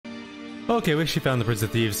Okay, we actually found the Prince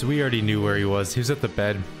of Thieves. We already knew where he was. He was at the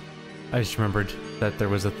bed. I just remembered that there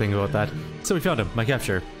was a thing about that. So we found him. My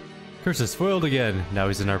capture. Curse is foiled again. Now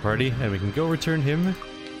he's in our party, and we can go return him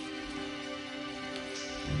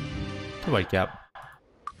to Whitecap.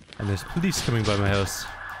 And there's police coming by my house.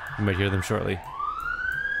 You might hear them shortly.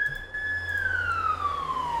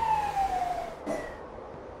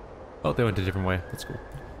 Oh, they went a different way. That's cool.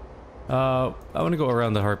 I want to go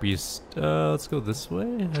around the harpies. Let's go this way.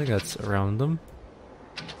 I think that's around them.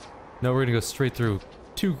 No, we're gonna go straight through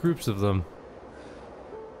 2 groups of them.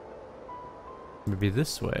 Maybe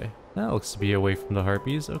this way. That looks to be away from the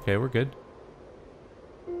harpies. Okay, we're good.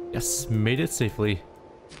 Yes, made it safely.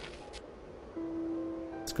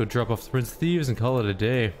 Let's go drop off the Prince of Thieves and call it a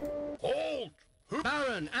day. Hold!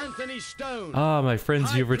 Baron Anthony Stone! Ah, my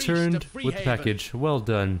friends, you've returned with the package. Well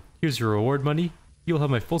done. Here's your reward money. You'll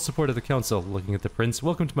have my full support of the council. Looking at the prince.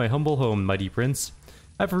 Welcome to my humble home, mighty prince.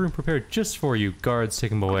 I have a room prepared just for you. Guards,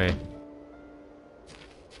 take him away.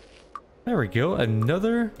 There we go.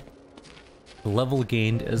 Another level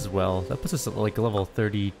gained as well. That puts us at like level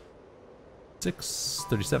 36,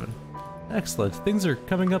 37. Excellent. Things are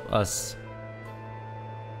coming up us.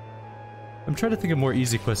 I'm trying to think of more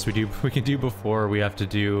easy quests we can do before we have to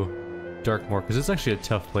do Darkmoor, because it's actually a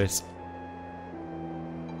tough place.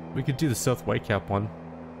 We could do the South Whitecap one.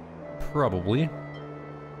 Probably.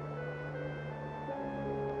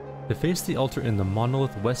 Deface the altar in the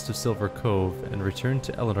monolith west of Silver Cove and return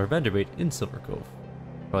to Eleanor Vanderbait in Silver Cove.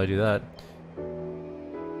 Probably do that.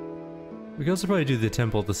 We can also probably do the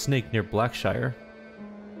Temple of the Snake near Blackshire.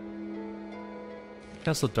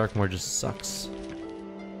 Castle Darkmoor just sucks.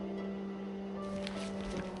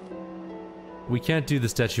 We can't do the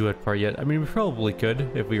statuette part yet. I mean, we probably could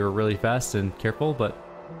if we were really fast and careful, but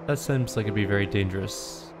that seems like it'd be very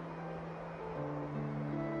dangerous.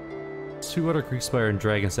 Sweetwater, Creekspire, and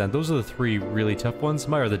Dragonsand. Those are the 3 really tough ones.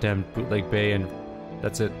 Mire the Damned, Bootleg Bay, and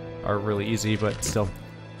that's it. Are really easy, but still.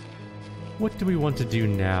 What do we want to do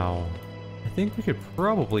now? I think we could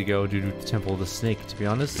probably go do the Temple of the Snake, to be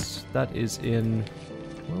honest. That is in...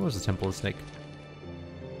 Where was the Temple of the Snake?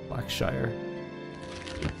 Blackshire.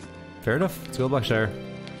 Fair enough. Let's go to Blackshire.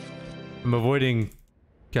 I'm avoiding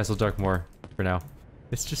Castle Darkmoor for now.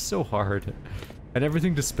 It's just so hard. And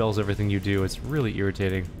everything dispels everything you do. It's really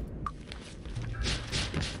irritating.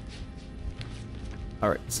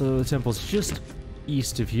 Alright, so the temple's just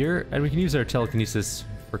east of here, and we can use our telekinesis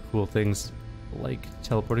for cool things, like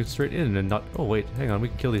teleporting straight in and not... Oh wait, hang on, we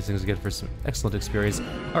can kill these things again for some excellent experience.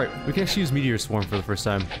 Alright, we can actually use Meteor Swarm for the first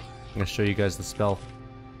time. I'm gonna show you guys the spell.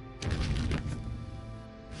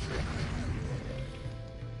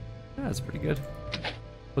 Yeah, that's pretty good.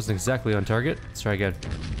 Wasn't exactly on target. Let's try again.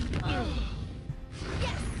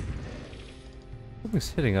 Something's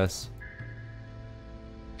hitting us.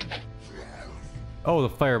 Oh, the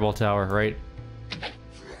fireball tower, right?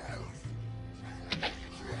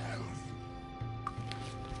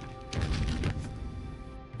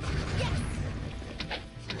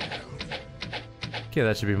 Okay,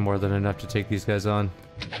 that should be more than enough to take these guys on.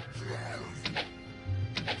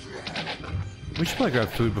 We should probably grab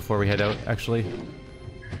food before we head out, actually.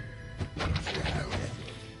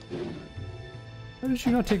 How did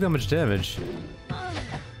you not take that much damage?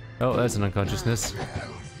 Oh, that's an unconsciousness.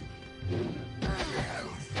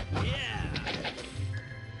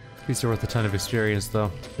 These are worth a ton of experience,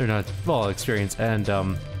 though. They're not... well, experience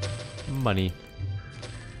and, money.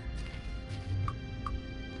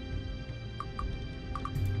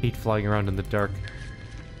 Hate flying around in the dark.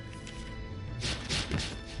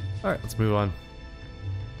 Alright, let's move on.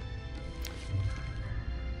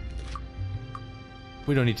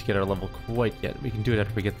 We don't need to get our level quite yet. We can do it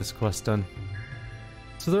after we get this quest done.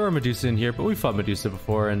 So there are Medusa in here, but we fought Medusa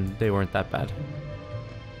before and they weren't that bad.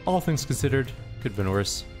 All things considered, could have been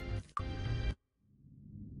worse.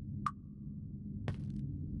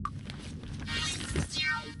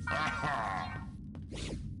 Can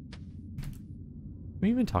we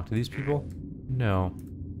even talk to these people? No.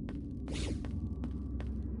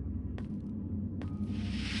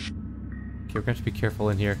 Okay, we're going to have to be careful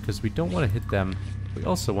in here because we don't want to hit them. We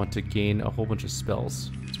also want to gain a whole bunch of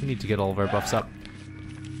spells. So we need to get all of our buffs up.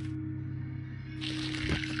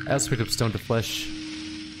 I also picked up Stone to Flesh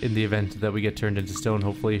in the event that we get turned into stone.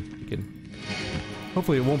 Hopefully we can...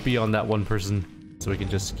 hopefully it won't be on that one person, so we can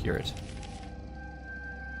just cure it.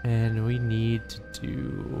 And we need to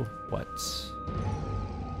do... what?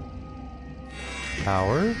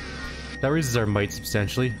 Power? That raises our might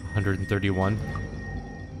substantially. 131.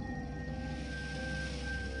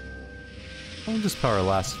 How long does power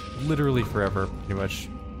last? Literally forever, pretty much.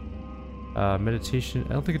 Meditation.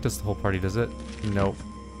 I don't think it does the whole party, does it? Nope.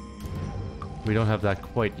 We don't have that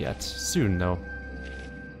quite yet. Soon, though.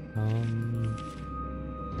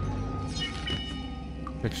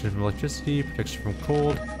 Protection from electricity, protection from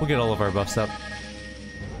cold. We'll get all of our buffs up.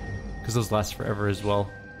 Because those last forever as well.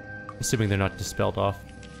 Assuming they're not dispelled off.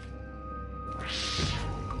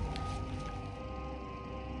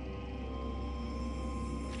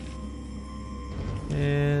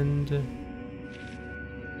 And...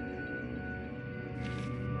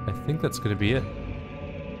 I think that's gonna be it.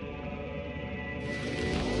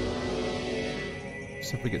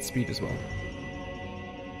 So if we get speed as well.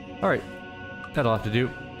 Alright. That'll have to do.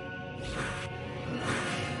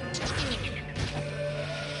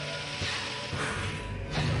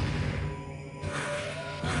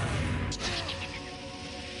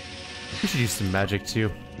 We should use some magic too.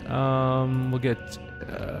 We'll get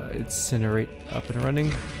Incinerate up and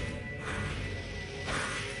running.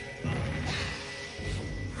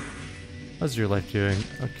 How's your life doing?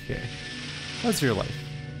 Okay. How's your life?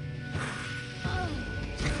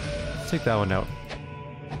 Let's take that one out.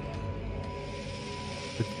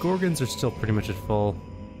 The Gorgons are still pretty much at full.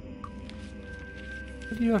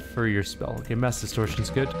 What do you have for your spell? Okay, Mass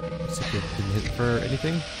Distortion's good. See if you didn't hit for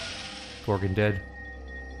anything. Gorgon dead.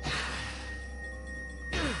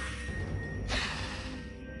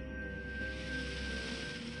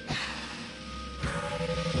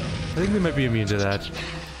 I think they might be immune to that.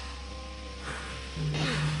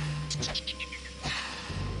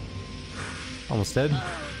 Almost dead.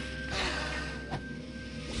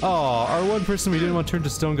 Oh, our one person we didn't want turned to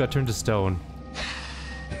stone got turned to stone.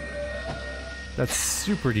 That's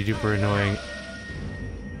super duper annoying.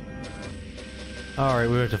 Alright,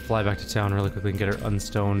 we have to fly back to town really quickly and get her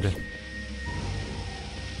unstoned.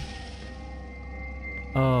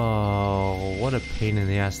 Oh, what a pain in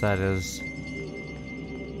the ass that is.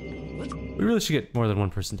 We really should get more than one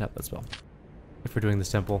person to tap that spell. If we're doing this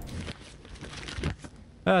temple.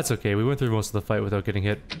 That's okay, we went through most of the fight without getting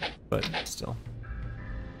hit, but still.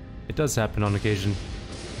 It does happen on occasion.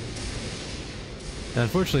 And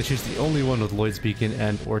unfortunately, she's the only one with Lloyd's Beacon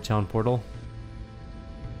and or Town Portal.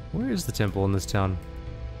 Where is the temple in this town?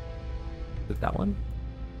 Is it that one?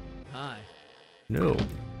 Hi. No.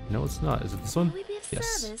 No, it's not. Is it this one?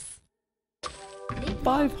 Yes.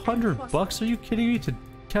 500 bucks? Are you kidding me? To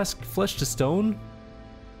cast Flesh to Stone?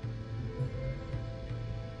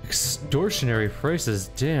 Extortionary prices.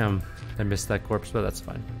 Damn. I missed that corpse, but that's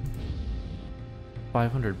fine.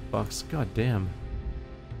 500 bucks. God damn.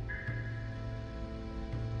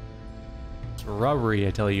 It's robbery,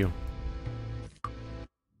 I tell you.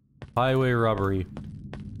 Highway robbery.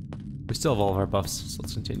 We still have all of our buffs, so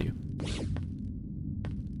let's continue.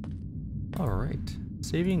 Alright.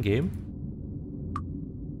 Saving game.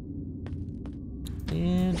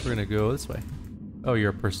 And we're gonna go this way. Oh,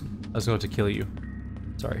 you're a person. I was going to kill you.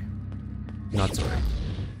 Sorry. Not sorry.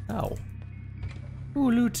 Ow. Ooh,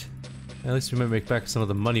 loot. At least we might make back some of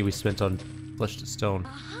the money we spent on Flesh to Stone.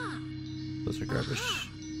 Those are garbage.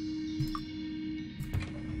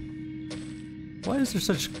 Why is there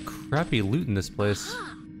such crappy loot in this place?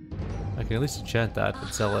 I can at least enchant that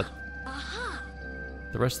and sell it.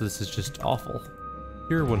 The rest of this is just awful.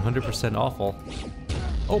 You're 100% awful.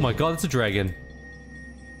 Oh my god, it's a dragon.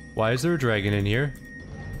 Why is there a dragon in here?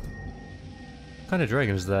 What kind of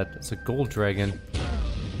dragon is that? It's a gold dragon.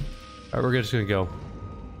 Alright, we're just gonna go.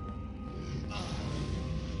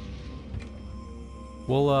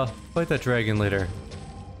 We'll, fight that dragon later.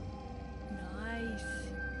 Nice.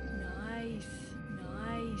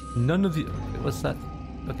 None of the... What's that?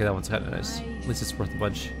 Okay, that one's kind of nice. At least it's worth a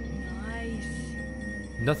bunch. Nice.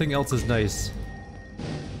 Nothing else is nice.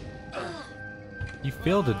 You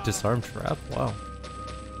failed a disarm trap? Wow.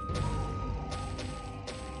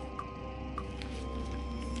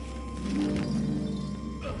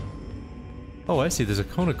 Oh, I see. There's a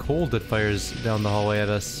cone of cold that fires down the hallway at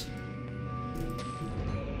us.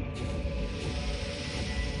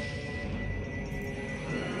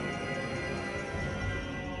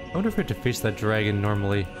 I wonder if we have to face that dragon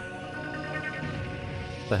normally.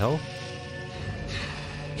 What the hell?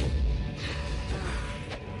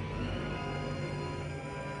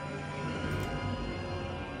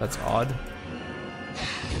 That's odd.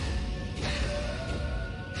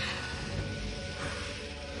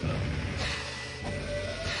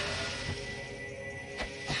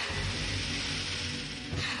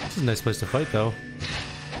 This is a nice place to fight, though.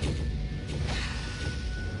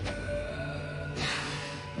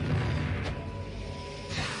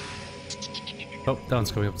 Oh, that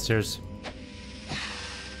one's coming up the stairs.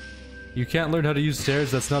 You can't learn how to use stairs,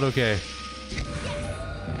 that's not okay.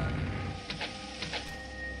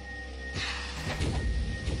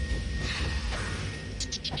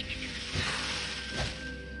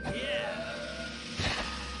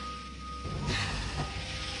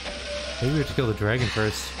 Maybe we have to kill the dragon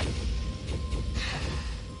first.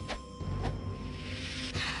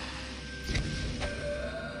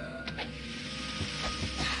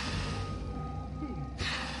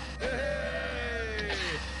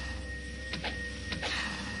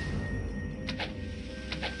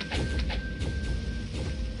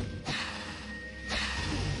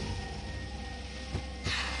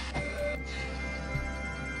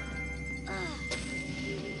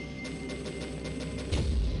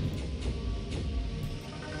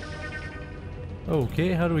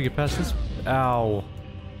 Okay, how do we get past this? Ow.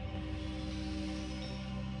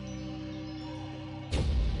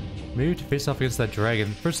 Maybe to face off against that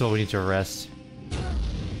dragon. First of all, we need to rest.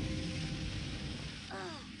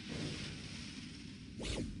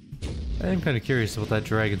 I am kind of curious about that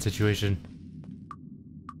dragon situation.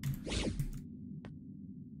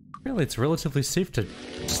 Apparently it's relatively safe to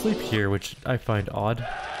sleep here, which I find odd.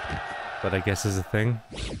 But I guess is a thing.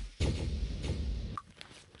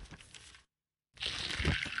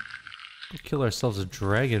 We'll kill ourselves a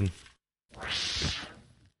dragon.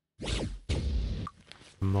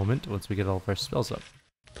 A moment, once we get all of our spells up.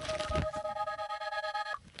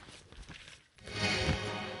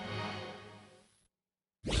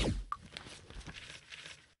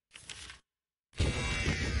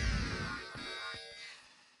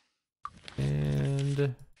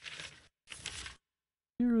 And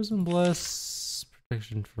Heroes and Bless,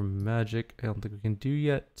 protection from magic. I don't think we can do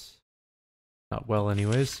yet. Not well,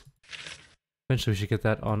 anyways. Eventually, we should get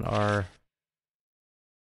that on our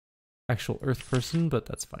actual Earth person, but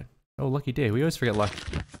that's fine. Oh, lucky day. We always forget luck.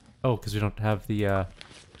 Oh, because we don't have the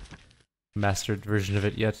mastered version of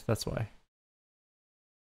it yet. That's why.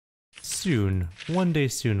 Soon, one day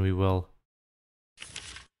soon, we will.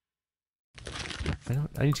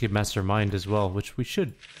 I need to get Master Mind as well, which we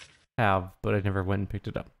should have, but I never went and picked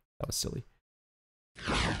it up. That was silly.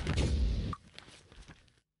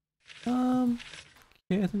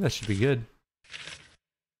 Yeah, I think that should be good.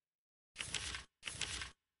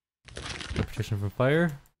 No protection from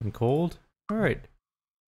fire and cold. Alright.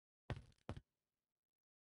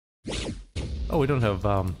 Oh, we don't have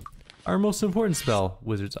our most important spell,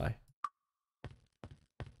 Wizard's Eye.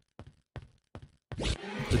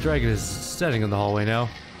 The dragon is standing in the hallway now.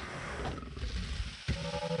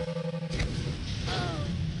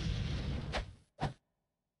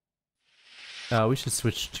 We should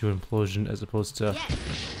switch to Implosion as opposed to...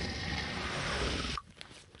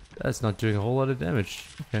 That's not doing a whole lot of damage.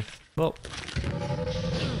 Okay, well...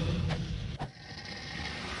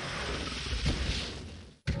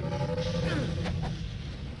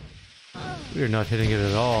 We are not hitting it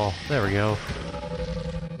at all. There we go.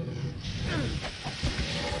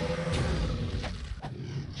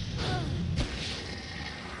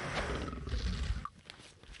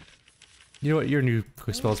 You know what? Your new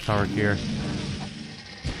quick spell is powered here.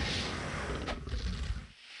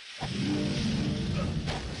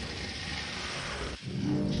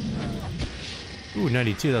 Ooh,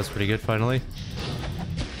 92. That was pretty good. Finally.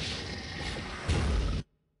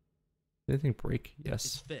 Did anything break? Yes.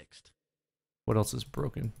 It's fixed. What else is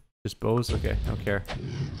broken? Just bows? Okay, I don't care.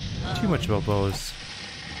 Too much about bows.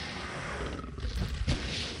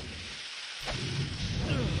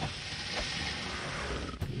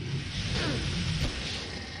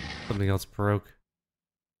 Something else broke.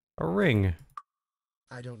 A ring.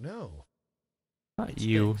 I don't know. Not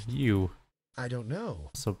you, you. I don't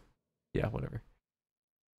know. So, yeah, whatever.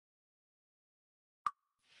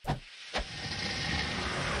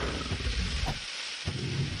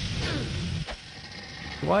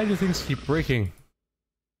 Why do things keep breaking?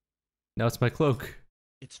 Now it's my cloak.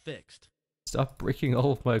 It's fixed. Stop breaking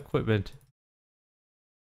all of my equipment.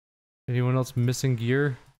 Anyone else missing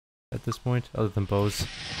gear at this point, other than bows?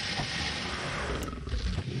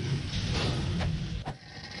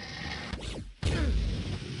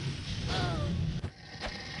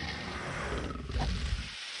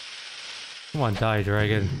 Come on, die,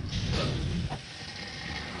 dragon.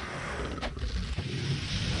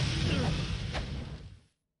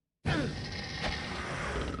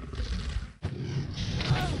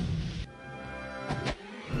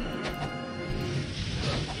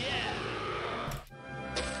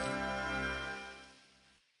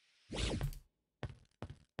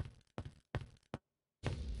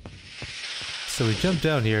 So we jump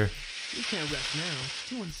down here. We can't rest now. It's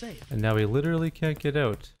too unsafe. And now we literally can't get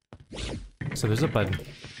out. So there's a button.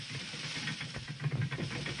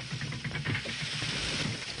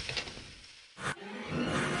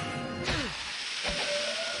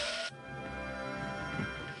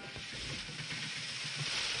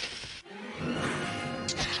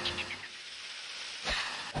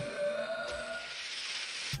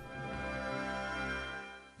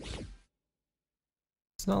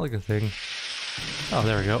 It's not like a thing. Oh,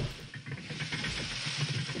 there we go.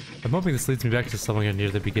 I'm hoping this leads me back to somewhere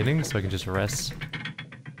near the beginning so I can just rest.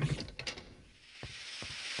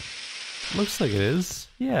 Looks like it is.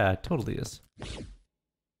 Yeah, it totally is.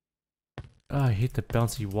 Oh, I hate the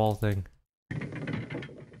bouncy wall thing.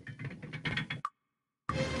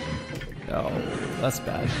 Oh, that's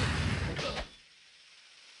bad.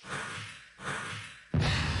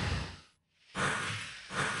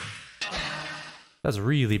 That's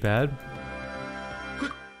really bad.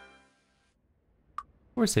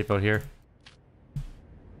 We're safe out here.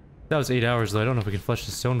 That was 8 hours though. I don't know if we can flush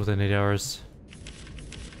the stone within 8 hours.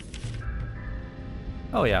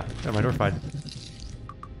 Oh yeah, never mind, we're fine.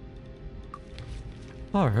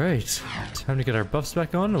 Alright, time to get our buffs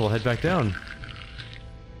back on and we'll head back down.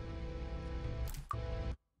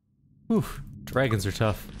 Oof, dragons are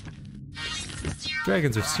tough.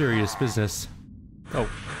 Dragons are serious business. Oh,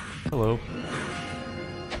 hello.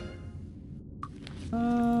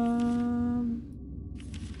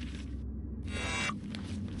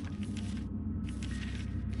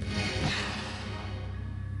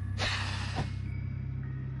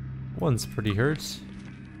 One's pretty hurt.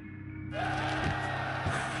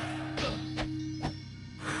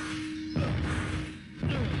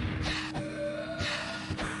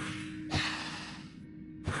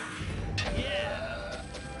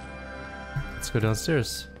 Let's go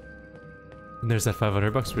downstairs. And there's that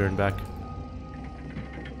 500 bucks we earned back.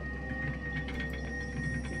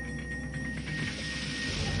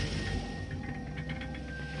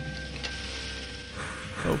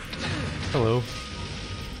 Oh, hello.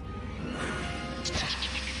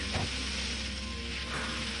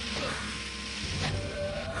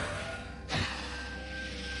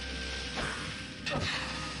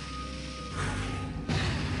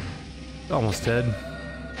 Almost dead.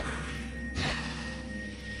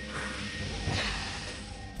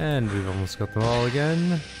 And we've almost got them all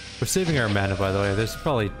again. We're saving our mana, by the way. There's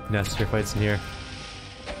probably necessary fights in here.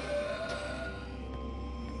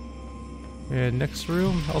 And next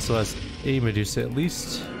room also has a Medusa at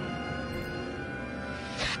least.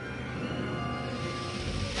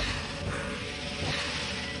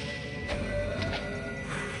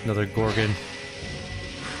 Another Gorgon.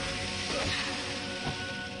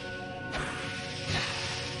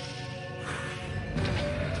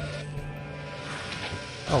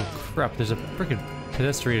 Oh crap, there's a freaking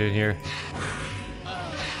pedestrian in here.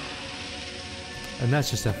 And that's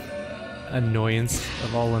just a annoyance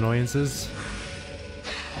of all annoyances.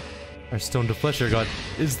 Our Stone to Flesher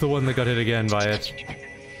is the one that got hit again by it.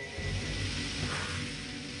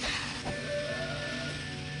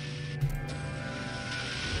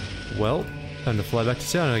 Well, time to fly back to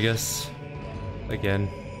town, I guess. Again.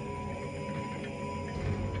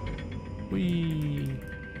 Whee!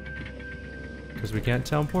 Because we can't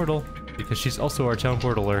town portal. Because she's also our town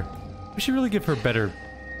portaler. We should really give her better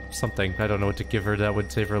something. I don't know what to give her that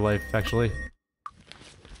would save her life, actually.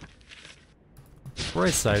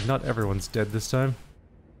 Right side, not everyone's dead this time.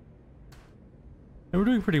 And we're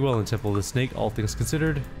doing pretty well in Temple of the Snake, all things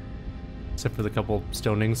considered. Except for the couple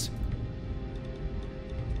stonings.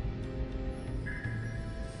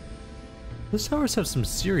 Those towers have some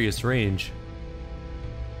serious range.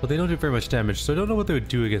 But they don't do very much damage, so I don't know what they would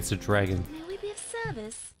do against a dragon. May we be of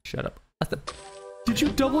service? Shut up. Did you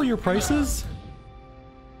double your prices?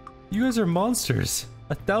 You guys are monsters.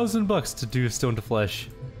 $1,000 to do Stone to Flesh.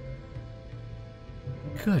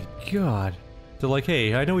 Good God. They're like,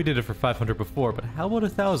 hey, I know we did it for 500 before, but how about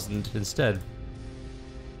 1,000 instead?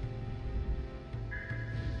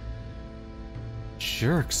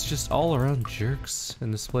 Jerks, just all around jerks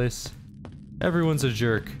in this place. Everyone's a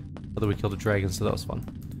jerk. Although we killed a dragon, so that was fun.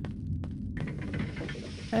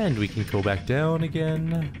 And we can go back down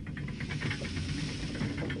again.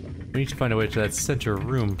 We need to find a way to that center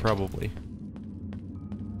room, probably.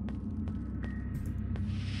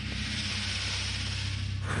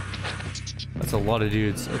 That's a lot of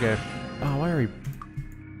dudes. Okay. Oh, why are we...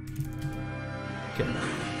 Okay.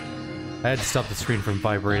 I had to stop the screen from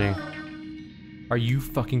vibrating. Are you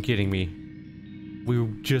fucking kidding me? We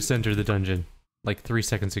just entered the dungeon, like 3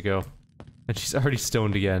 seconds ago. And she's already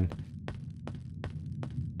stoned again.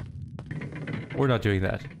 We're not doing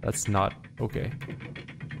that. That's not okay.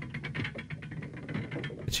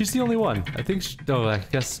 She's the only one. I think oh, I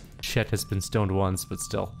guess Chet has been stoned once, but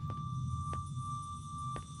still.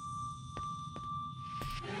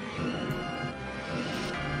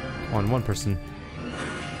 On one person.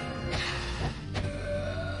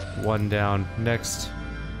 One down. Next.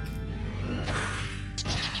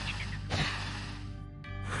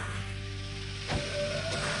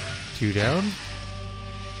 Two down.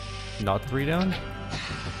 Not three down.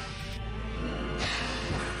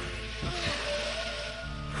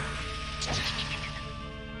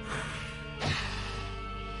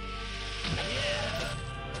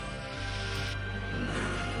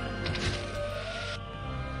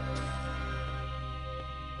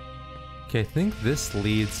 Okay, I think this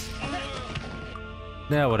leads...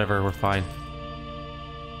 Nah, whatever, we're fine.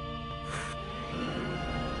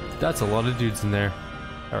 That's a lot of dudes in there.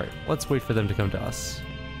 Alright, let's wait for them to come to us.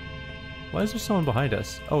 Why is there someone behind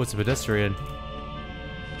us? Oh, it's a pedestrian.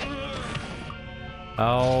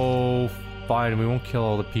 Oh, fine, we won't kill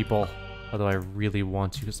all the people. Although I really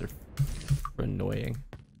want to because they're annoying.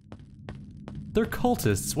 They're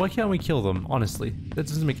cultists, why can't we kill them? Honestly, that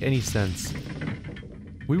doesn't make any sense.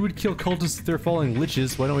 We would kill cultists if they're following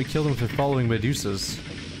liches, why don't we kill them if they're following Medusas?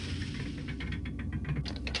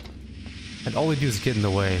 And all they do is get in the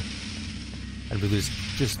way. And we lose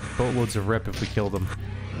just boatloads of rep if we kill them.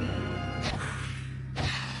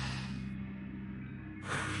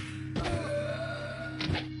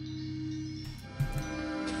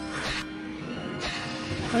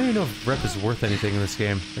 I don't even know if rep is worth anything in this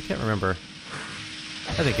game. I can't remember.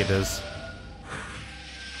 I think it is.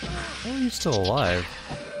 How are you still alive?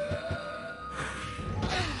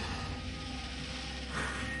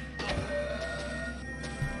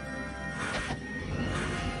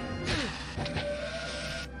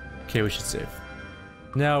 Okay, we should save.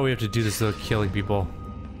 Now we have to do this without killing people.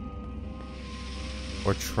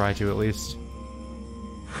 Or try to, at least.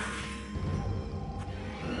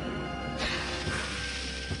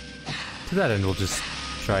 To that end, we'll just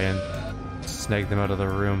try and snag them out of the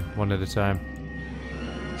room one at a time.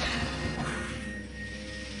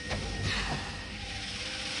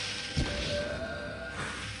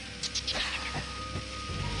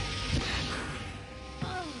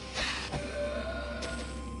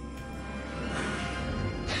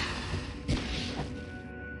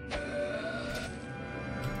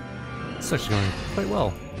 It's actually going quite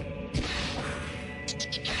well.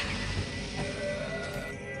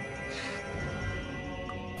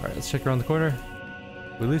 Alright, let's check around the corner.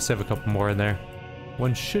 We at least have a couple more in there.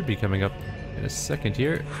 One should be coming up in a second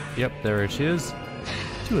here. Yep, there she is.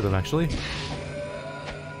 Two of them, actually.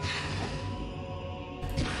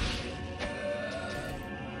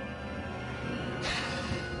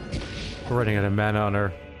 We're running out of mana on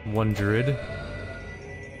our one druid.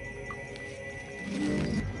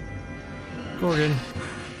 Gorgon.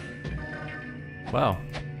 Wow,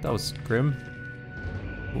 that was grim.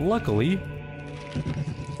 Luckily,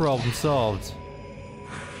 problem solved.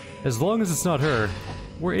 As long as it's not her,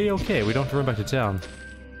 we're a-okay. We don't have to run back to town.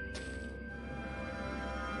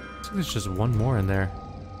 I think there's just one more in there.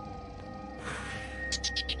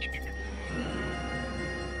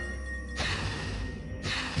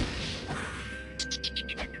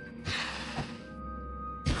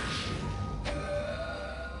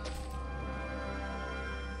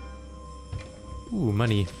 Ooh,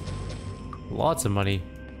 money. Lots of money.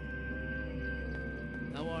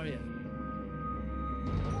 How are you?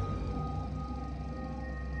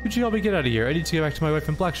 Could you help me get out of here? I need to get back to my wife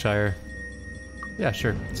in Blackshire. Yeah,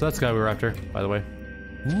 sure. So that's the guy we were after, by the way.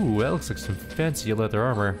 Ooh, that looks like some fancy leather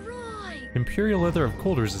armor. Right. Imperial leather of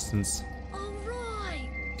cold resistance. Alright.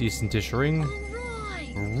 Decent-ish ring.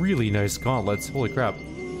 Alright. Really nice gauntlets. Holy crap.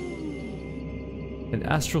 An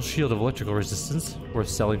astral shield of electrical resistance. Worth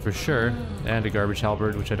selling for sure. And a garbage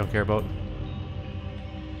halberd, which I don't care about.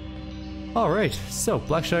 Alright, so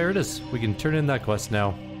Blackshire it is. We can turn in that quest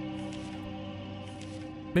now.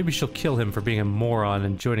 Maybe she'll kill him for being a moron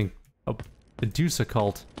and joining a Medusa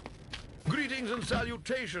cult. Greetings and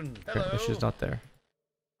salutations. Apparently Hello. she's not there.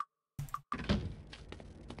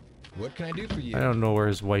 What can I do for you? I don't know where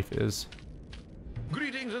his wife is.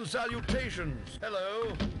 Greetings and salutations.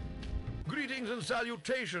 Hello. Greetings and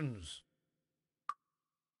salutations.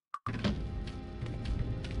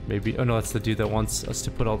 Maybe. Oh no, that's the dude that wants us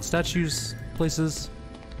to put all the statues places.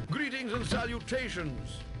 Greetings and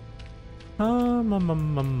salutations. Hello.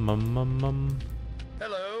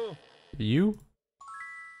 You?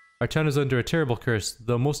 Our town is under a terrible curse,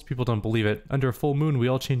 though most people don't believe it. Under a full moon, we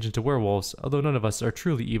all change into werewolves. Although none of us are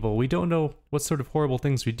truly evil, we don't know what sort of horrible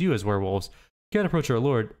things we do as werewolves. We can't approach our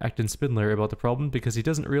lord, Acton Spindler, about the problem because he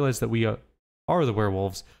doesn't realize that we are the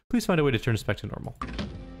werewolves. Please find a way to turn us back to normal.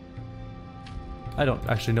 I don't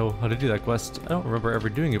actually know how to do that quest. I don't remember ever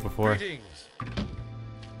doing it before. Greetings.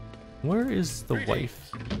 Where is the Greetings.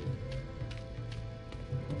 wife?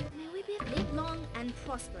 May we be live long and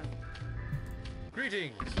prosper.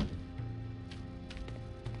 Greetings.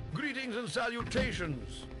 Greetings and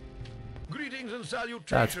salutations. Greetings and salutations.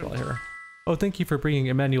 That's probably her. Oh, thank you for bringing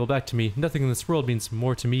Emmanuel back to me. Nothing in this world means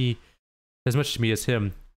more to me, as much to me as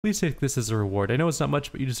him. Please take this as a reward. I know it's not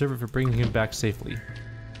much, but you deserve it for bringing him back safely.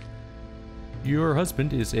 Your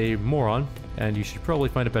husband is a moron, and you should probably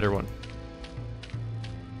find a better one.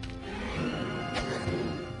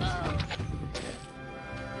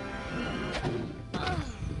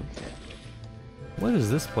 What is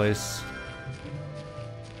this place?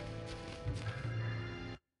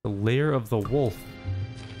 The Lair of the Wolf.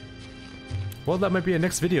 Well, that might be a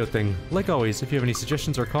next video thing. Like always, if you have any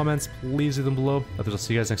suggestions or comments, please leave them below. Otherwise, I'll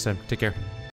see you guys next time. Take care.